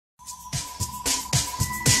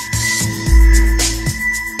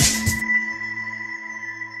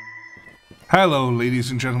Hello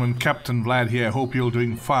ladies and gentlemen, Captain Vlad here, hope you're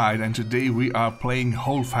doing fine, and today we are playing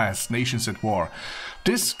Holdfast, Nations at War.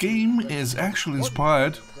 This game is actually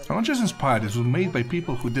inspired, not just inspired, it was made by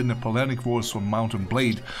people who did Napoleonic Wars on Mount and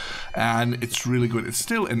Blade, and it's really good. It's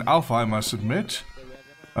still in alpha, I must admit.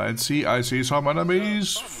 I see some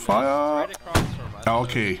enemies, fire!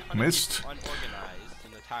 Okay, missed.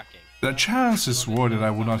 The chances were that I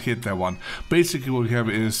would not hit that one. Basically what we have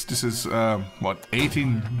is, this is, what,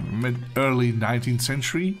 early 19th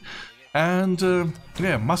century? And,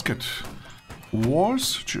 yeah, musket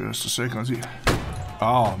wars. Just a second, let's see.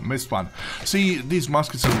 Oh, missed one. See, these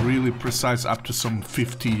muskets are really precise up to some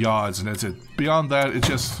 50 yards, and that's it. Beyond that, it's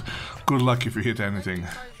just good luck if you hit anything.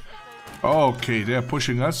 Okay, they're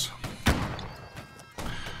pushing us.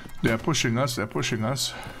 They're pushing us.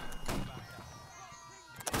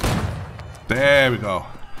 There we go.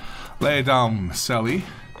 Lay down, Sally.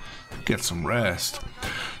 Get some rest.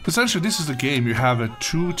 Essentially, this is the game. You have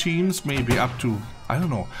two teams, maybe up to, I don't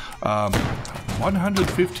know,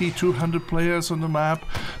 150, 200 players on the map.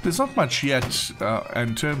 There's not much yet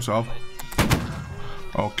in terms of...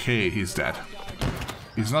 Okay, he's dead.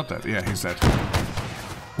 He's not dead. Yeah, he's dead.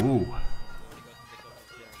 Ooh.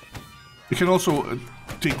 You can also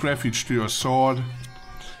take refuge to your sword,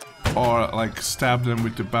 or like stab them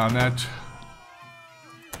with the bayonet.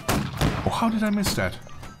 Oh, how did I miss that?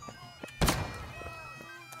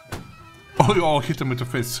 Oh, you all hit him with the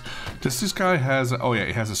fists. Does this guy has... Oh yeah,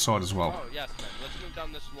 he has a sword as well. Oh, yes, man. Let's move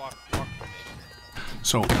down this walk formation.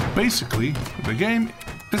 So, basically, the game...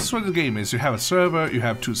 This is what the game is. You have a server, you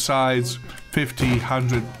have two sides, 50,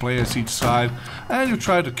 100 players each side, and you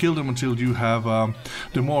try to kill them until you have...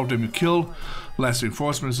 the more of them you kill, less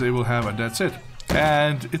reinforcements they will have, and that's it.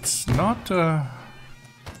 And it's not...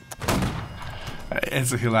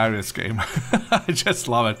 It's a hilarious game. I just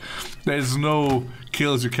love it. There's no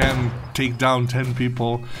kills. You can take down 10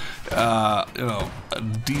 people. You know,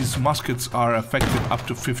 these muskets are effective up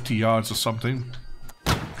to 50 yards or something.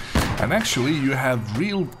 And actually, you have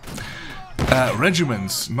real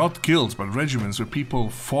regiments, not guilds, but regiments where people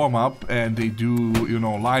form up and they do, you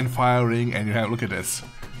know, line firing. And you have, look at this.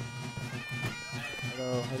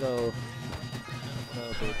 Hello,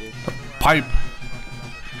 baby.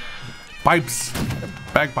 Pipes,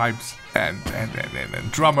 bagpipes, and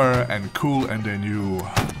drummer, and cool, and then you...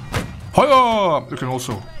 Hiya! You can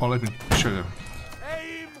also... Oh, let me show you.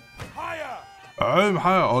 Aim higher! Aim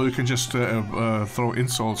higher! Or you can just throw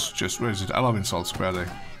insults, just... Where is it? I love insults, where are they?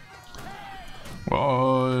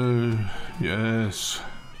 Oh, yes.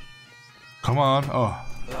 Come on, oh.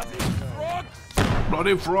 Bloody frogs!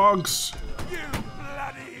 Bloody frogs! You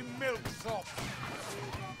bloody milksop!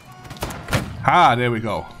 Ah, there we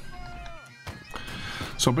go.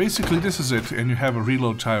 So basically this is it, and you have a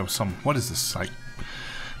reload time of some, what is this, like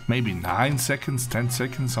maybe 9 seconds, 10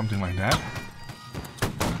 seconds, something like that.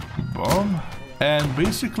 Boom. And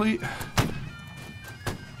basically,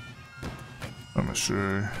 I'm not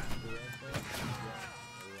sure.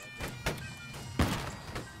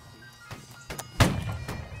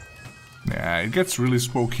 Yeah, it gets really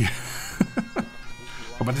spooky.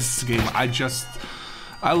 But this is a game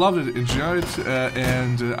I loved it, enjoyed it,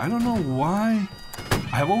 and I don't know why.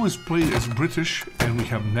 I have always played as British, and we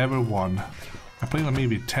have never won. I played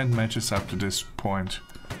maybe 10 matches up to this point.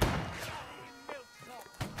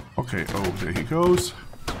 Okay, oh, there he goes.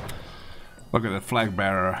 Look at that flag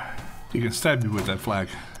bearer. He can stab me with that flag.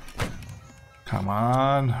 Come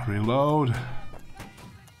on, reload.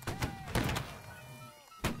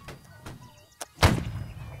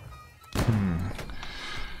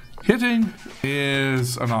 Hitting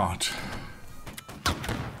is an art.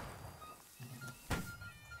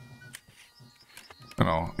 You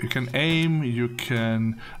know, you can aim, you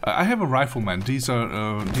can... I have a rifleman. These are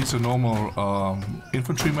normal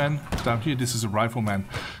infantrymen. Down here, this is a rifleman.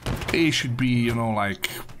 They should be, you know, like,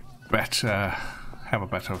 better... have a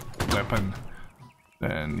better weapon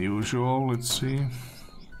than usual. Let's see.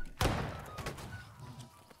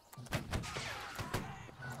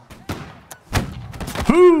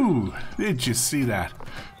 Whoo! Did you see that?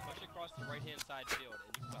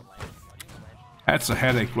 That's a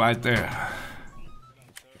headache right there.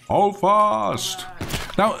 Holdfast!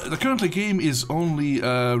 Now, the currently game is only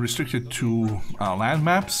restricted to land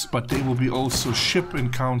maps, but they will be also ship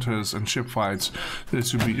encounters and ship fights. This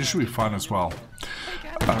should be fun as well.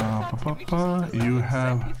 You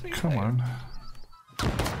have... Come on.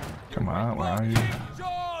 Come on, where are you?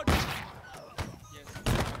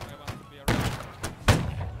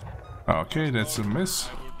 Okay, that's a miss.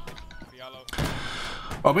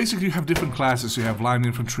 Well, basically you have different classes. You have line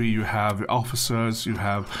infantry, you have officers, you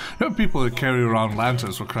have people that carry around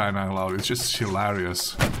lanterns, for crying out loud. It's just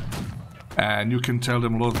hilarious. And you can tell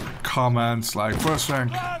them a lot of commands like first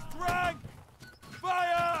rank. Last rank!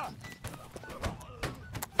 Fire!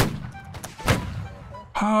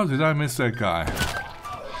 How did I miss that guy?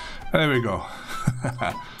 There we go.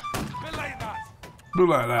 Belay that! Do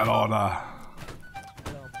like that order.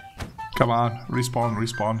 Come on, respawn,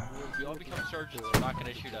 respawn. We all become surgeons, they're not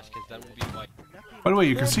gonna shoot us because then we'll be like... By the way,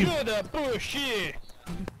 you can see... Bullshit!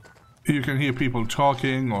 You can hear people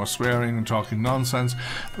talking or swearing and talking nonsense.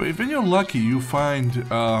 But if you're lucky, you find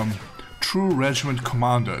true regiment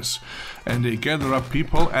commanders, and they gather up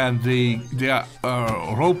people and they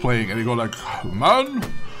are role playing, and they go like, "Man,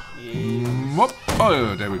 whoop.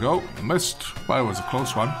 Oh, there we go, missed. That was a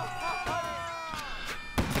close one."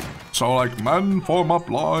 So like, "Man, form up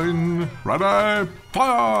line, ready,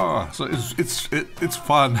 fire!" So it's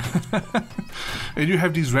fun. And you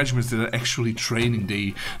have these regiments that are actually training.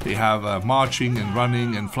 They have marching and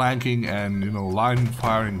running and flanking and, you know, line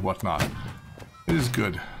firing and whatnot. It is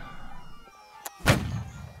good.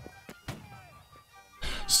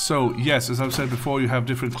 So yes, as I've said before, you have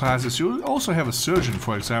different classes. You also have a surgeon,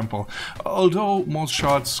 for example. Although most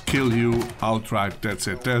shots kill you outright, that's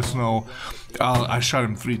it. There's no, I shot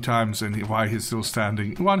him 3 times and why he's still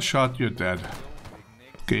standing. 1 shot, you're dead.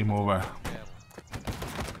 Game over.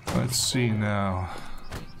 Let's see now.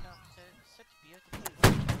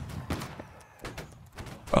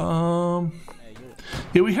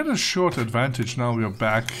 Yeah, we had a short advantage. Now we are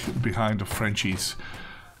back behind the Frenchies.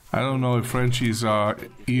 I don't know if Frenchies are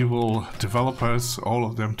evil developers, all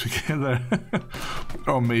of them together,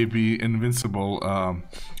 or maybe invincible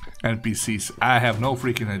NPCs. I have no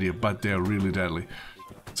freaking idea, but they're really deadly.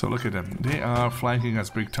 So look at them. They are flanking us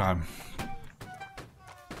big time.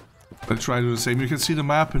 Let's try to do the same. You can see the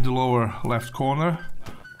map in the lower left corner.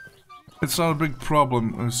 It's not a big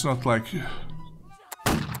problem. It's not like...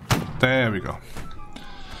 There we go.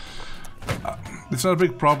 It's not a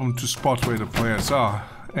big problem to spot where the players are.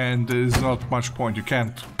 And there's not much point. You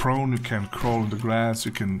can't prone, you can't crawl in the grass,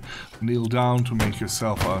 you can kneel down to make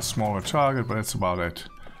yourself a smaller target, but that's about it.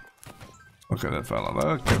 Look at that fella,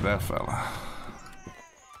 look at that fella.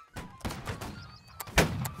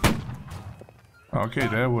 Okay,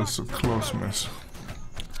 there was a close miss.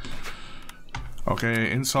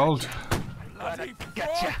 Okay, insult. Bloody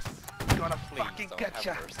Gotcha! frogs! Gonna Please fucking don't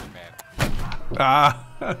gotcha! have mercy, man.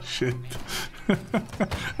 Ah, shit.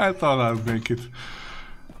 I thought I'd make it.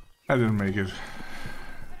 I didn't make it.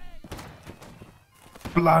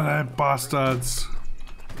 Bloody bastards.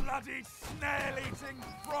 Bloody snail-eating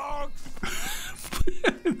frogs!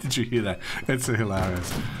 Did you hear that? It's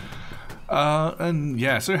hilarious. And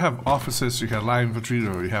yeah, so you have officers, you have line infantry,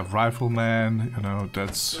 or you have riflemen, you know,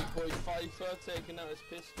 that's... Boy Pfeiffer taking out his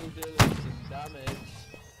pistol, dealing some damage.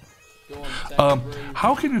 Go on,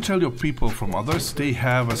 how can you tell your people from others? They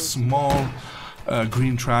have a small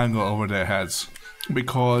green triangle over their heads.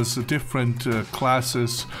 Because the different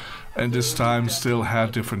classes and this time still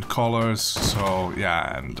have different colors, so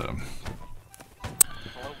yeah, and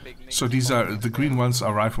so these are the green ones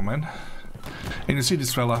are riflemen, and you see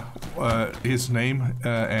this fella, his name,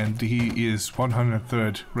 and he is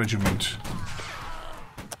 103rd Regiment.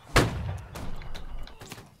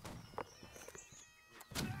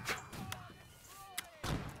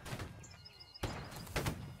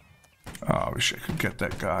 Oh, I wish I could get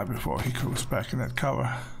that guy before he goes back in that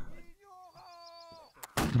cover.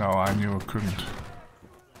 No, I knew I couldn't.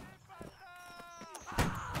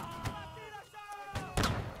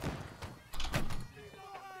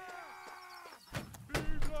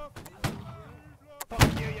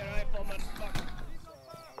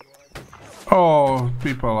 Oh,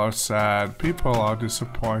 people are sad. People are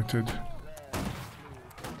disappointed.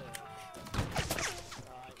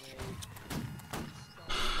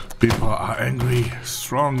 People are angry.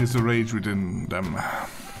 Strong is the rage within them.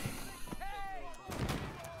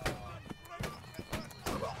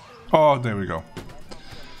 Oh, there we go.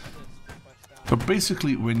 So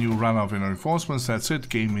basically, when you run out of reinforcements, that's it.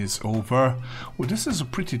 Game is over. Well, this is a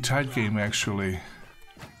pretty tight game, actually.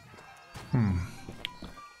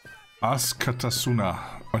 Askatasuna.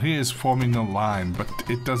 Well, he is forming a line, but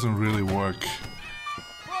it doesn't really work.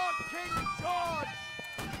 Frog King George!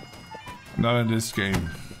 Not in this game.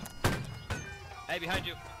 Hey, behind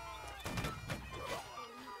you.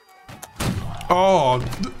 Oh,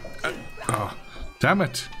 damn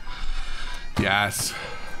it. Yes.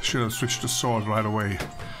 Should have switched the sword right away.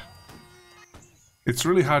 It's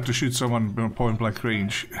really hard to shoot someone in point blank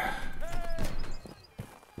range.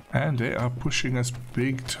 And they are pushing us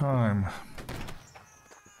big time.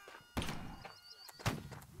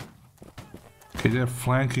 Okay, they're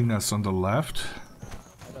flanking us on the left.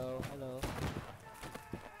 Hello, hello.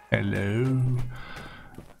 Hello.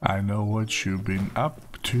 I know what you've been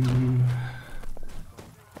up to.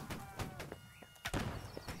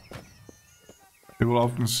 You will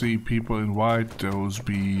often see people in white, those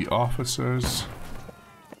be officers.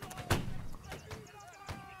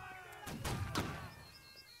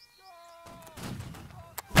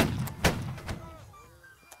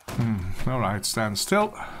 Alright, stand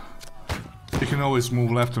still. You can always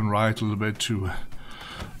move left and right a little bit to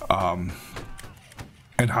and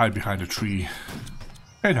hide behind a tree.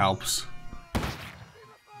 It helps.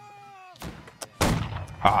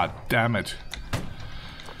 Ah, damn it.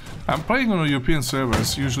 I'm playing on a European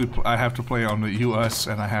servers. Usually I have to play on the US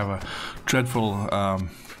and I have a dreadful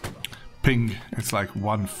ping. It's like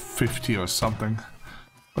 150 or something.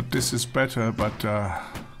 But this is better, but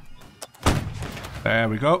there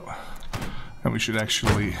we go. And we should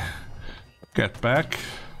actually get back.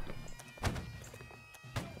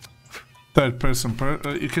 Third person,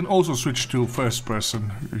 you can also switch to first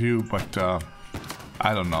person view, but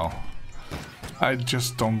I don't know. I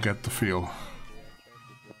just don't get the feel.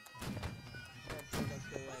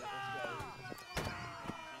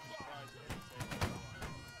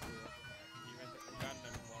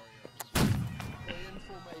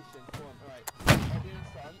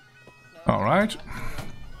 All right.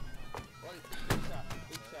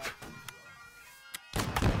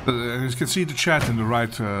 You can see the chat in the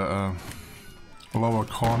right lower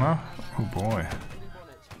corner. Oh boy.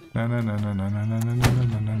 No, no, no, no, no, no, no, no, no,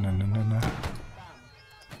 no, no, no, no, no.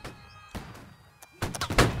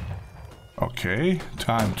 Okay,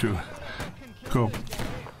 time to go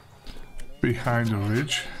behind the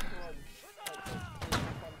ridge.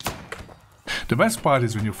 The best part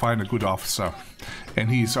is when you find a good officer and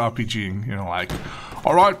he's RPGing, you know, like,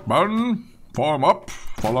 alright, man, form up,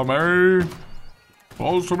 follow me.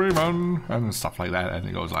 Close to me, man, and stuff like that, and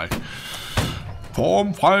he goes like,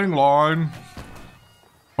 form firing line,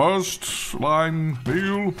 first line,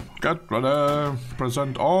 kneel, get ready,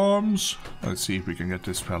 present arms. Let's see if we can get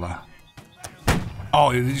this fella.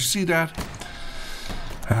 Oh, did you see that?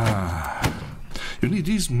 You need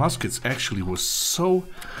these muskets actually were so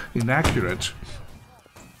inaccurate,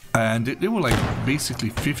 and they were like basically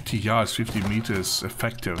 50 yards, 50 meters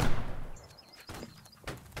effective.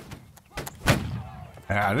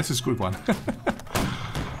 Yeah, this is a good one.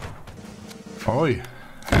 Oi,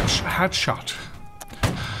 headshot.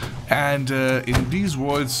 And in these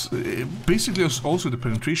words, basically it's also the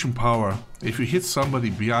penetration power. If you hit somebody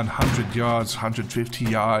beyond 100 yards, 150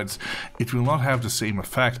 yards, it will not have the same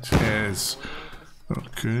effect as...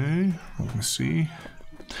 Okay, let me see.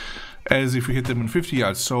 As if you hit them in 50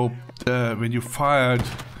 yards. So when you fired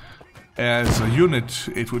as a unit,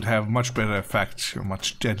 it would have much better effect, a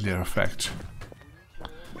much deadlier effect.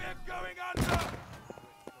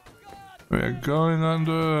 We're going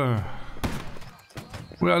under.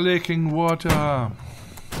 We are leaking water.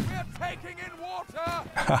 We're taking in water.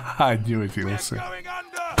 I knew it, you'll say. Going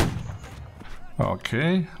under.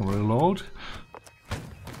 Okay, reload.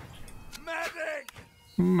 Medic.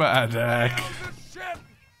 Medic. The ship.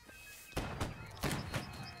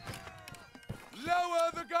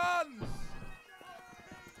 Lower the guns.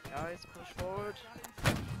 Guys, push forward.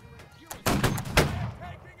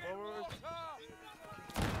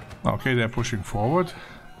 Okay, they're pushing forward.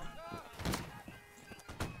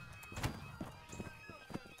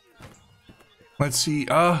 Let's see.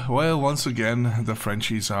 Well, once again, the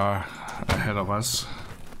Frenchies are ahead of us.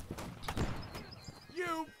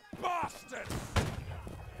 You bastards!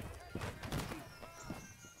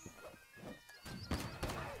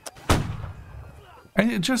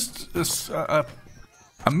 And it just a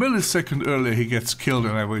millisecond earlier, he gets killed,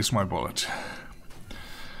 and I waste my bullet.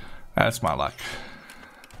 That's my luck.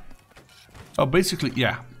 Oh, basically,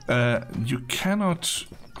 yeah. You cannot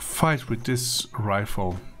fight with this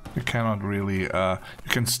rifle. You cannot really. You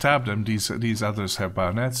can stab them. These others have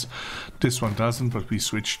bayonets. This one doesn't. But we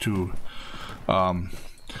switch to.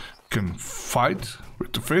 Can fight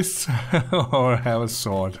with the fists or have a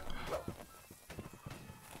sword.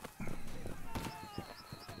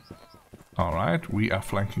 All right, we are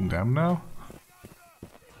flanking them now.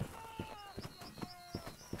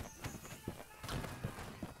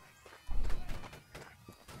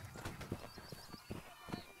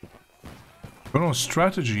 You know,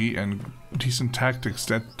 strategy and decent tactics,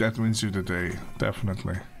 that wins you the day,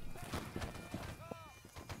 definitely.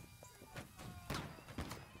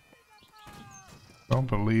 Don't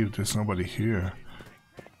believe there's nobody here.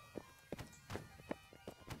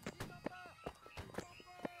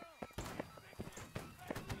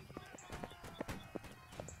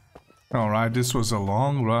 Alright, this was a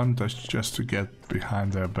long run just to get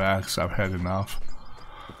behind their backs. I've had enough.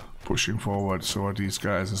 Pushing forward, so are these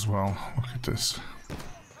guys as well. Look at this.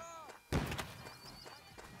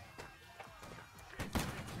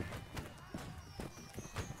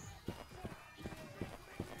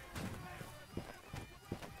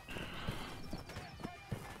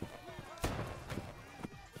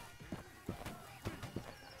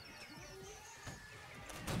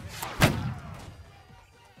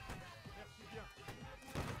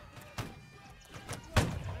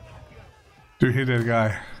 Do you hear that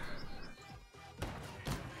guy?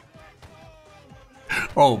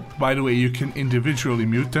 Oh, by the way, you can individually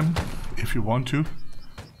mute them if you want to.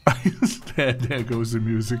 There goes the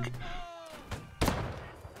music.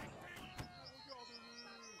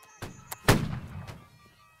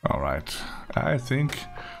 Alright, I think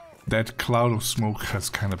that cloud of smoke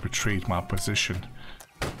has kind of betrayed my position.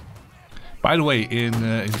 By the way, in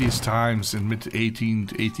these times, in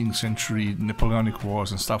mid-18th century Napoleonic Wars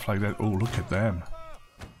and stuff like that, oh, look at them.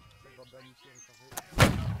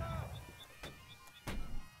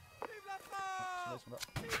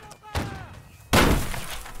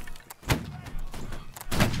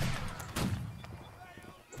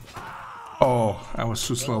 Oh, I was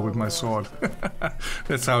too slow with my sword.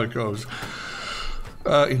 That's how it goes.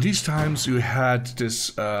 In these times, you had this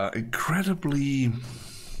incredibly...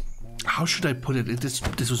 How should I put it?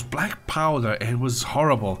 This was black powder, and it was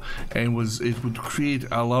horrible, and it would create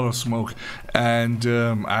a lot of smoke. And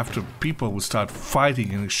after people would start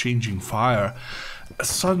fighting and exchanging fire,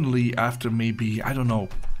 suddenly after maybe, I don't know,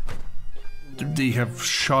 they have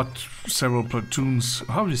shot several platoons.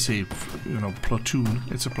 How do you say, you know, platoon?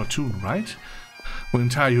 It's a platoon, right? When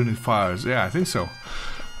entire unit fires. Yeah, I think so.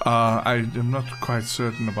 I am not quite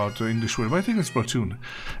certain about the English word, but I think it's platoon.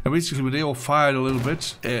 And basically, when they all fired a little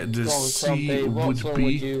bit, the C would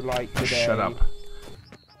be... Shut up.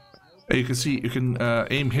 You can see, you can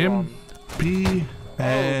aim him, P,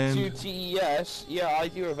 and... Oh, QTES. Yeah, I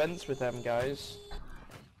do events with them, guys.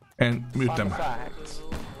 And mute them. Fact.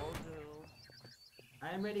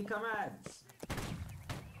 I am ready, commands.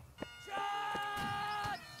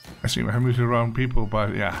 I see I muted around people,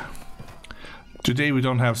 but yeah. Today we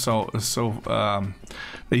don't have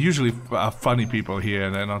they usually are funny people here,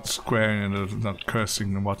 and they're not squaring and they're not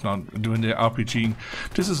cursing and whatnot, doing their RPGing.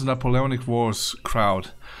 This is a Napoleonic Wars crowd,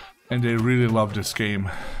 and they really love this game.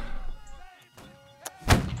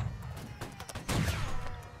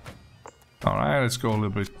 Alright, let's go a little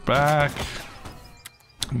bit back.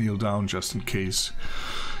 Kneel down just in case.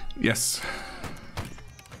 Yes.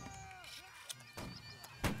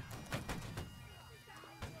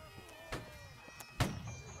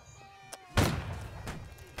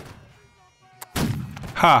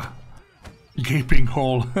 Ha! Gaping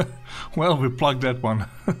hole. Well, we plugged that one.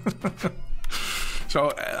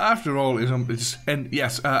 So, after all, it's... And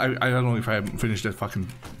yes, I don't know if I haven't finished that fucking...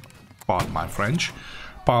 Pardon my French.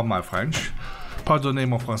 Pardonnez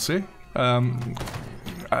mon français.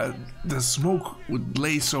 The smoke would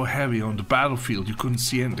lay so heavy on the battlefield, you couldn't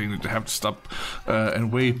see anything. You'd have to stop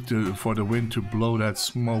and wait for the wind to blow that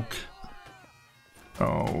smoke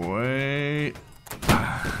away.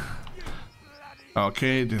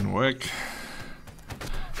 Okay, it didn't work.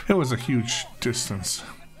 It was a huge distance.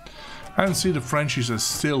 I can see the Frenchies are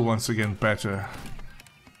still once again better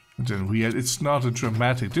than we had. It's not a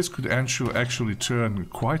dramatic. This could actually turn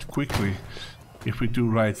quite quickly if we do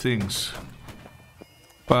right things.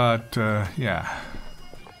 But yeah.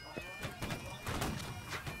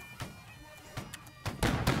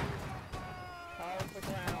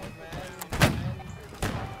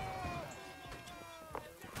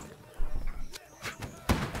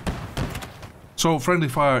 So friendly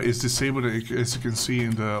fire is disabled, as you can see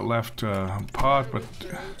in the left part, but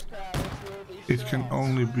it can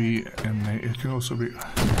only be, and it can also be.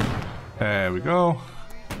 There we go.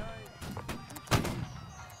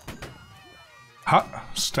 Ha!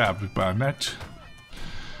 Stabbed with bayonet.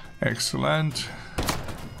 Excellent.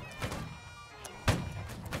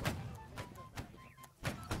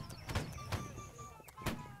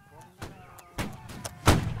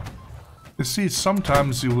 You see,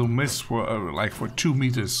 sometimes you will miss for like for 2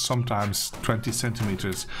 meters, sometimes 20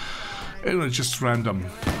 centimeters. It's just random.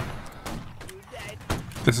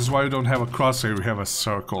 This is why you don't have a crosshair, you have a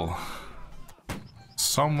circle.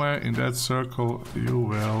 Somewhere in that circle you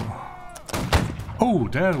will... Oh,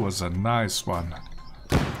 that was a nice one.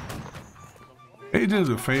 He did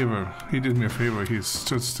a favor. He did me a favor. He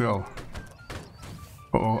stood still.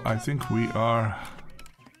 Uh-oh, I think we are...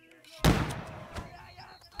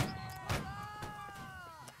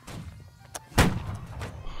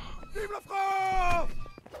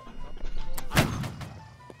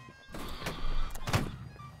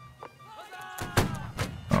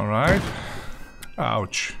 Alright.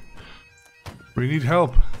 Ouch. We need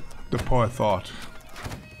help, the poor thought.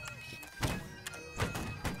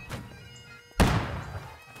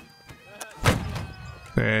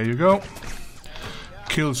 There you go.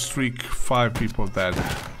 Kill streak, 5 people dead.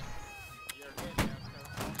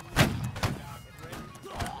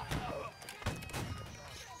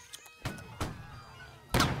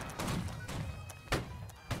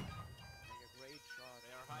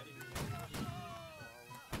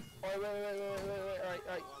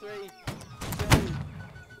 Right, 3, 2,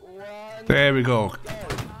 1. There we go.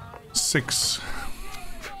 6.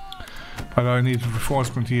 But I need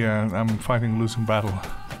reinforcement here. I'm fighting a losing battle.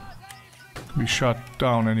 Could be shot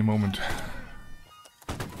down any moment.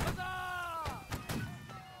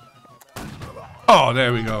 Oh,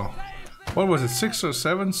 there we go. What was it? 6 or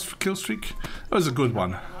 7 kill streak? That was a good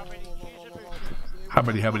one.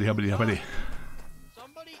 Habity, habity, habity, habity.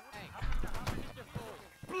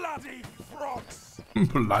 Bloody frogs!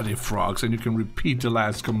 Bloody frogs, and you can repeat the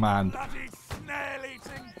last command. Bloody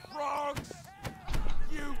snail-eating frogs!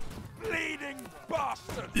 You bleeding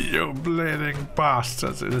bastards! You bleeding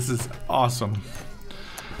bastards. This is awesome.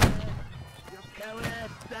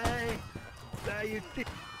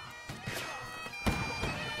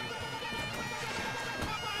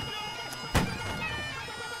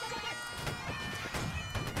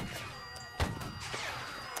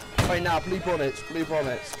 Right now, blue bonnets,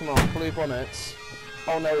 come on, blue bonnets.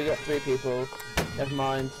 Oh no, we got 3 people. Never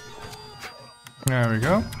mind. There we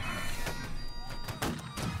go.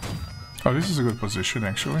 Oh, this is a good position,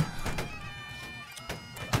 actually.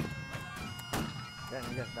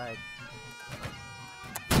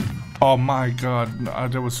 Oh my god, no,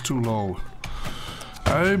 that was too low.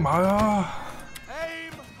 Hey, Maya!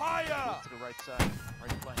 Aim higher! To the right side,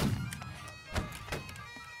 right flank.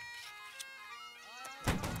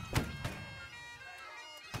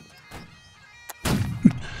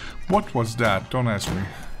 What was that? Don't ask me.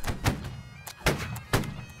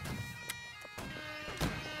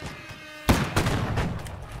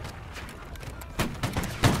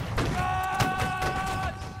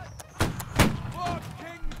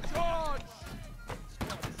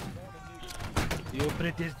 You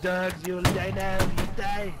British dogs, you'll die now, you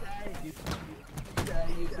die. You die,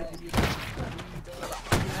 you British dogs.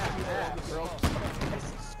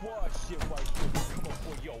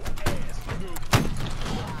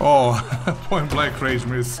 Oh, point blank range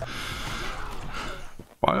miss.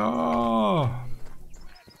 Fire!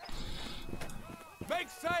 Make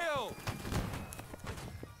sail!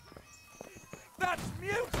 That's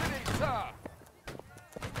mutiny, sir!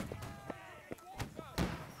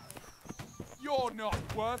 You're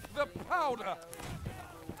not worth the powder!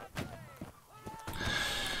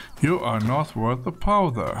 You are not worth the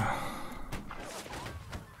powder.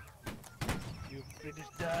 You British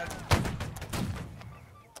dogs.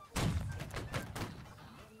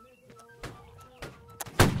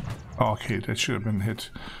 Okay, that should have been hit.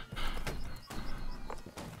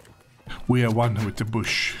 We are one with the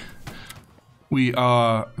bush. We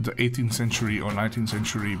are the 18th century or 19th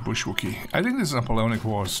century bush Wookiee. I think this is Napoleonic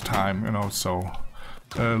Wars time, you know, so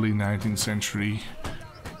early 19th century.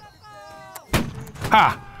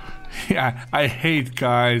 Ha! Yeah, I hate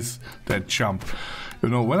guys that jump. You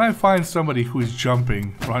know, when I find somebody who is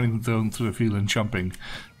jumping, running down through the field and jumping,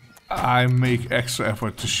 I make extra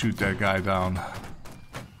effort to shoot that guy down.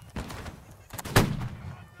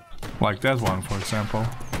 Like that one, for example.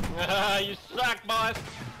 You suck, boss!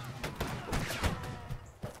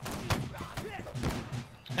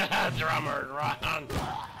 Drummer, run!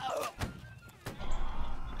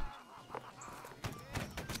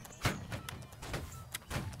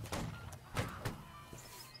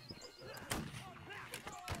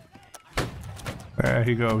 There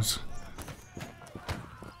he goes.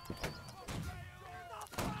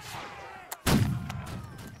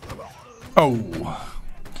 Oh!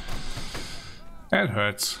 That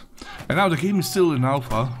hurts. And now the game is still in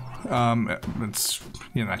alpha. It's,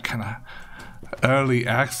 you know, kind of early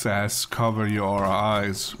access, cover your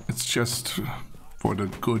eyes. It's just for the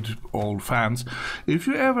good old fans. If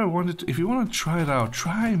you ever wanted, if you want to try it out,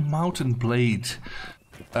 try Mountain Blade,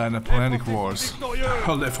 Napoleonic Wars. Oh,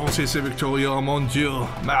 les Français c'est victorieux, oh mon Dieu,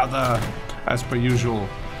 merde. As per usual,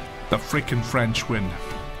 the freaking French win.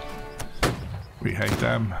 We hate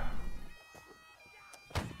them.